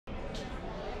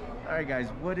Alright guys,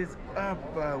 what is up?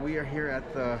 We are here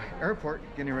at the airport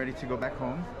getting ready to go back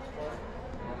home.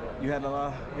 Did you have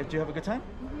a good time?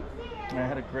 Mm-hmm. I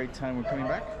had a great time. We're coming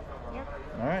back? Yep.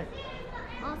 Alright.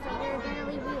 Also, they're going to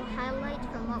leave you highlights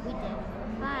from what we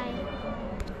did. Bye.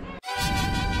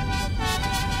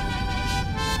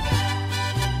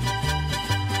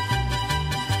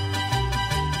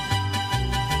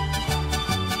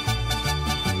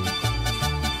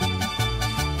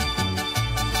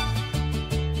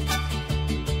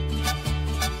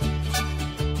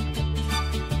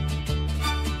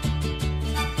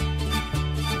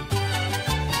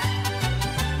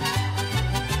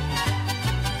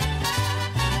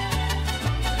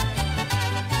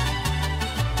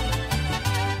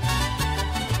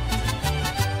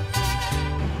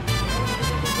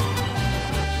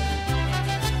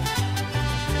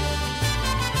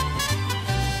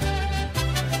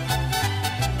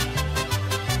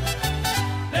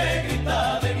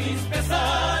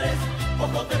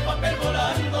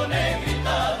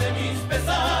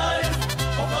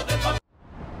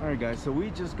 Alright guys, so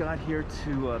we just got here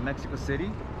to Mexico City.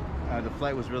 The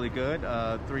flight was really good,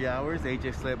 3 hours.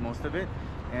 AJ slept most of it,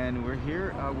 and we're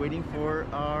here waiting for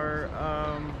our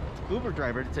Uber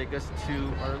driver to take us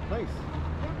to our place.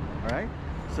 Alright,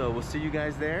 so we'll see you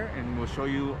guys there, and we'll show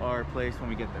you our place when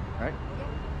we get there. Alright?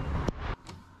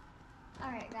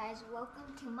 Alright guys,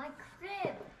 welcome to my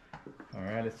crib.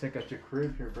 Alright, let's check out your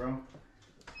crib here, bro.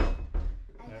 As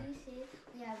you see,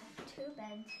 we have 2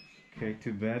 beds. Okay,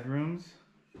 2 bedrooms.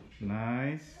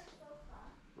 Nice.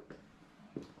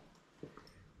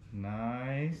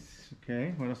 Nice.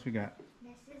 Okay, what else we got?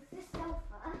 This is the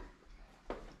sofa.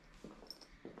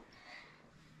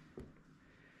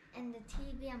 And the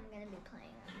TV I'm going to be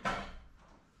playing on.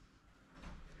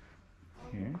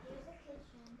 And Here. here's the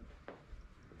kitchen.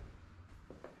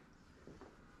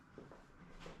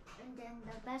 And then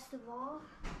the best of all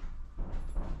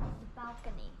is the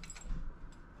balcony.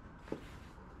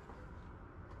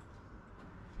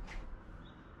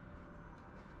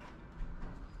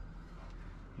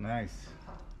 Nice.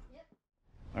 Yep.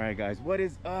 All right, guys, what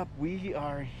is up? We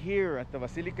are here at the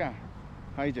Basilica.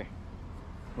 Hi, AJ.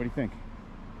 What do you think?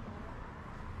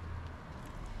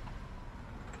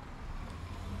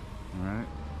 All right.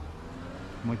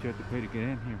 How much you have to pay to get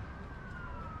in here?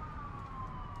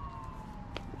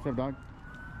 What's up, dog?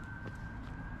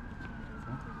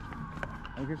 Huh?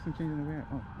 Oh, here's some change in the way out.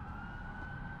 Oh.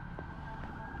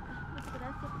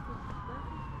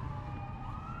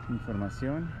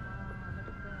 Información.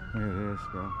 Look at this,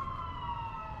 bro.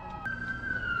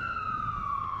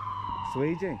 So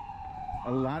AJ,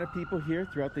 a lot of people here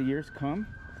throughout the years come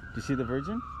to see the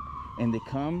Virgin, and they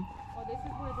come. Oh, this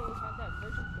is where they have that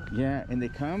Virgin thing. Yeah, and they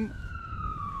come.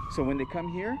 So when they come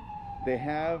here, they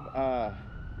have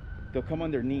they'll come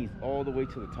on their knees all the way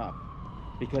to the top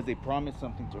because they promise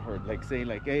something to her, like say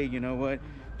like, hey, you know what?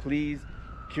 Please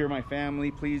cure my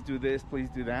family. Please do this. Please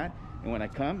do that. And when I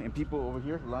come, and people over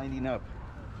here lining up,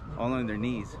 all on their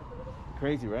knees.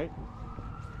 Crazy, right?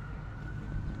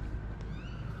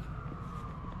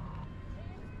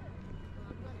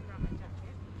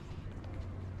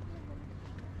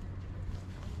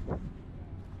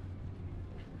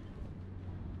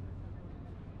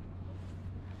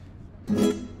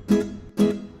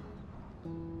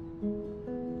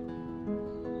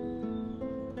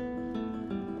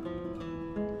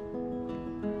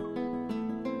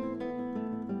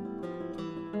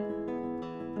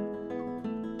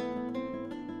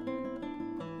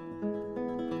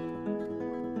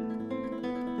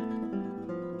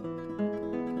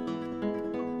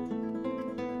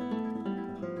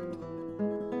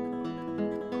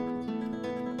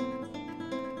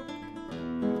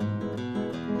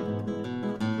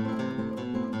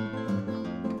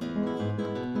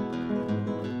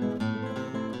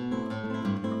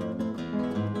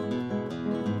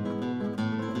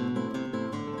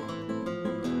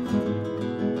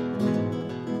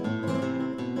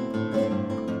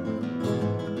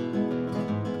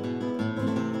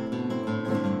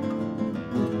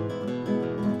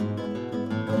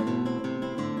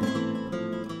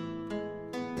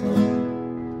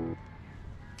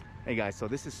 Hey guys, so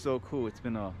this is so cool. It's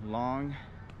been a long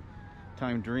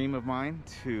time dream of mine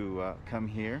to come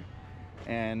here,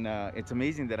 and it's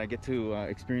amazing that I get to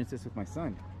experience this with my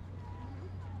son.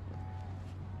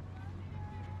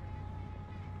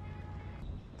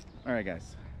 All right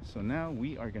guys, so now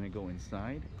we are gonna go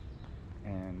inside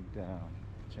and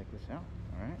check this out.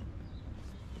 All right.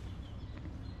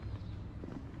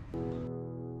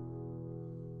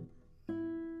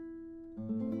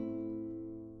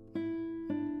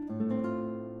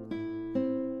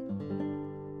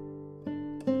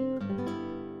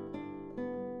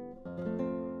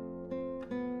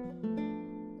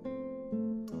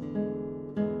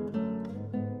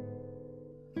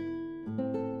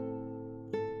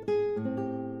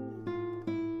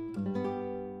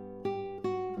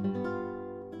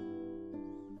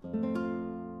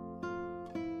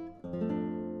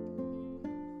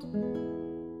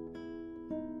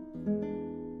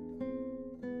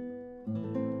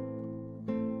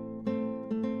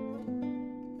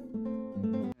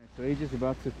 So AJ's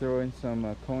about to throw in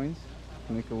some coins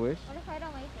to make a wish. What if I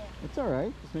don't make it? It's all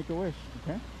right. Just make a wish,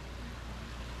 okay?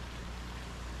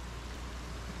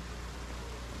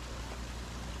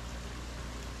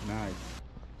 Nice.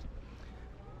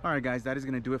 All right, guys, that is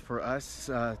going to do it for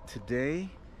us today.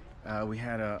 We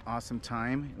had an awesome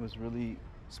time. It was really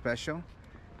special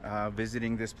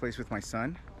visiting this place with my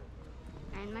son.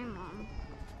 And my mom.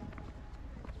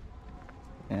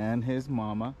 And his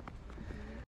mama.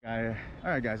 All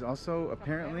right, guys. Also,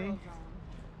 apparently,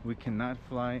 we cannot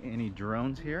fly any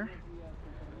drones here,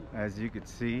 as you could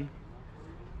see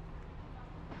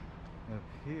up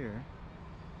here.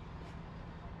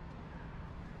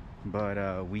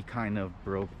 But we kind of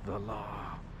broke the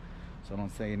law, so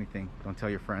don't say anything. Don't tell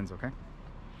your friends, okay?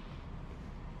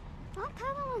 Don't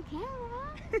tell them on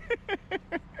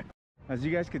camera. As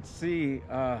you guys could see,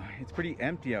 it's pretty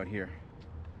empty out here.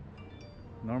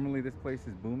 Normally this place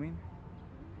is booming,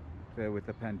 but with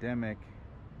the pandemic,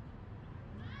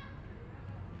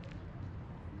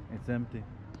 it's empty.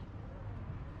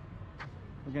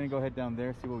 We're gonna go head down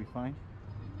there, see what we find.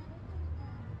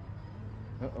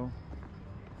 Uh-oh.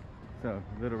 So,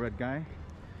 little red guy.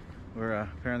 We're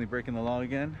apparently breaking the law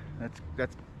again.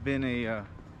 That's been a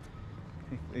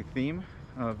theme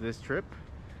of this trip.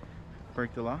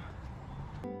 Break the law.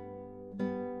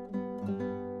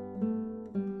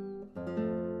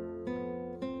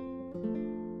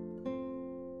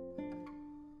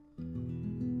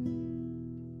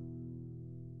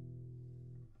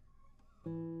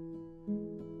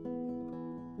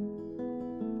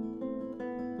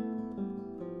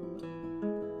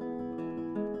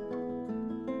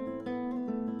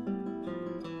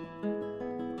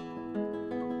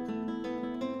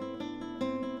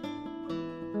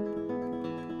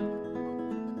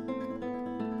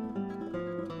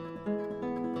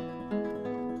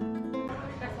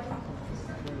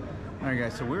 Alright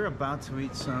guys, so we're about to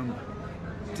eat some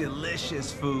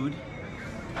delicious food.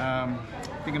 I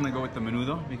think I'm gonna go with the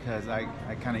menudo because I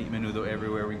kind of eat menudo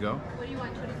everywhere we go. What do you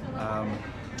want?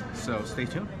 So stay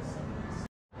tuned.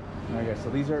 Alright guys, so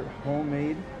these are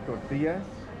homemade tortillas,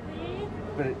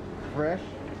 but fresh,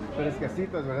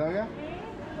 fresquecitas, ¿verdad?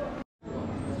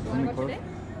 Want to go today?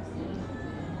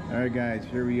 Alright guys,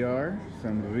 here we are,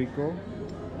 some rico.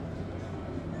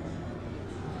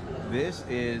 This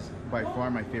is by far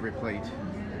my favorite plate.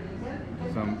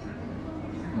 Some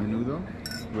menudo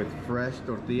with fresh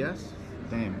tortillas.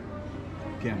 Damn,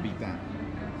 can't beat that.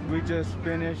 We just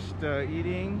finished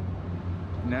eating.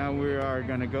 Now we are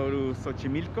gonna go to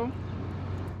Xochimilco